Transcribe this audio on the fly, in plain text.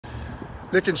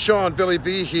Nick and Sean, Billy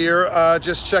B here,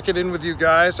 just checking in with you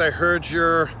guys. I heard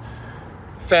you're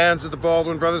fans of the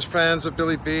Baldwin Brothers, fans of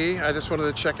Billy B. I just wanted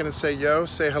to check in and say yo,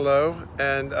 say hello.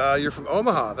 And you're from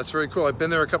Omaha. That's very cool. I've been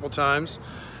there a couple times.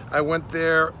 I went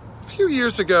there a few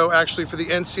years ago, actually, for the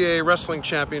NCAA Wrestling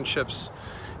Championships.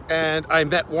 And I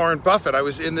met Warren Buffett. I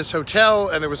was in this hotel,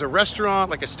 and there was a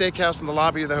restaurant, like a steakhouse in the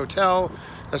lobby of the hotel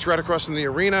that's right across from the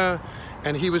arena.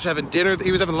 And he was having dinner,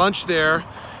 he was having lunch there,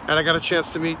 and I got a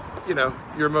chance to meet, you know,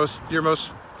 your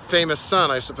most famous son,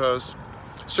 I suppose.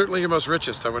 Certainly your most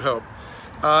richest, I would hope.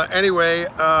 Anyway,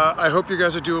 I hope you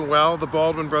guys are doing well. The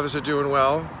Baldwin brothers are doing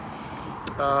well.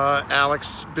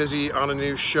 Alex busy on a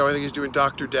new show. I think he's doing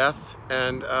Dr. Death.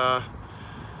 And yeah,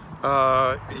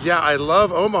 I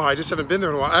love Omaha. I just haven't been there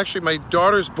in a while. Actually, my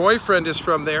daughter's boyfriend is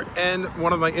from there, and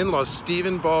one of my in-laws,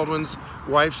 Stephen Baldwin's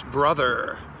wife's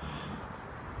brother,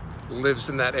 lives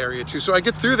in that area too. So I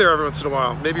get through there every once in a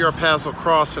while. Maybe our paths will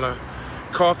cross in a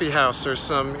coffee house or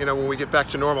some, you know, when we get back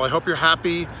to normal. I hope you're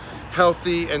happy,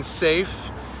 healthy, and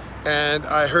safe. And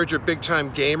I heard you're big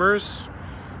time gamers.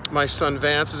 My son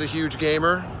Vance is a huge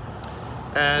gamer.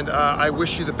 And I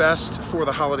wish you the best for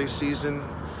the holiday season.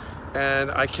 And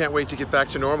I can't wait to get back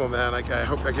to normal, man. I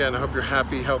hope, again, I hope you're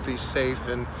happy, healthy, safe,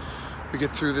 and we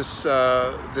get through this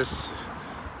this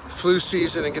flu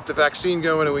season and get the vaccine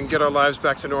going, and we can get our lives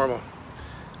back to normal.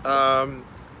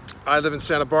 I live in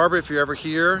Santa Barbara. If you're ever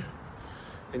here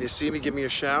and you see me, give me a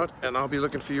shout, and I'll be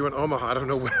looking for you in Omaha. I don't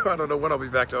know when I'll be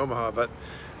back to Omaha, but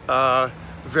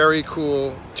very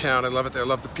cool town. I love it there. I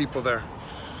love the people there.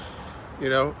 You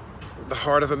know, the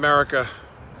heart of America,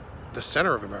 the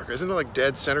center of America. Isn't it like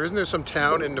dead center? Isn't there some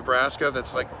town in Nebraska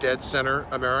that's like dead center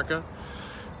America?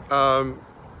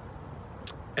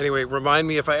 Anyway, remind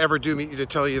me if I ever do meet you to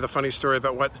tell you the funny story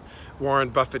about what Warren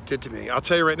Buffett did to me. I'll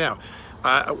tell you right now.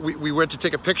 We went to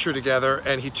take a picture together,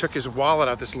 and he took his wallet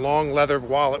out, this long leather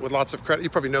wallet with lots of credit. You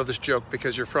probably know this joke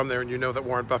because you're from there and you know that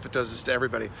Warren Buffett does this to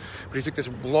everybody. But he took this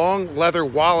long leather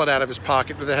wallet out of his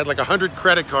pocket that had like 100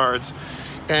 credit cards,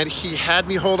 and he had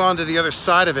me hold on to the other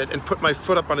side of it and put my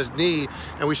foot up on his knee,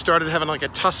 and we started having like a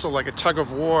tussle, like a tug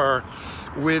of war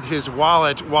with his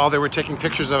wallet while they were taking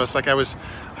pictures of us, like I was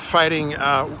fighting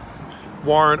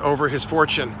Warren over his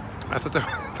fortune. I thought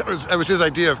that was his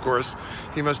idea, of course.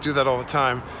 He must do that all the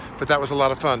time, but that was a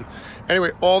lot of fun.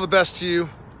 Anyway, all the best to you,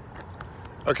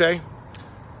 okay?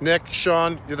 Nick,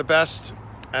 Sean, you're the best.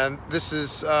 And this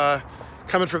is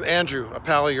coming from Andrew, a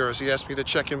pal of yours. He asked me to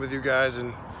check in with you guys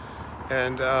and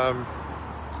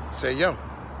say yo.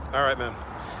 All right, man.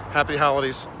 Happy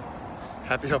holidays.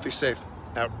 Happy, healthy, safe.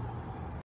 Out.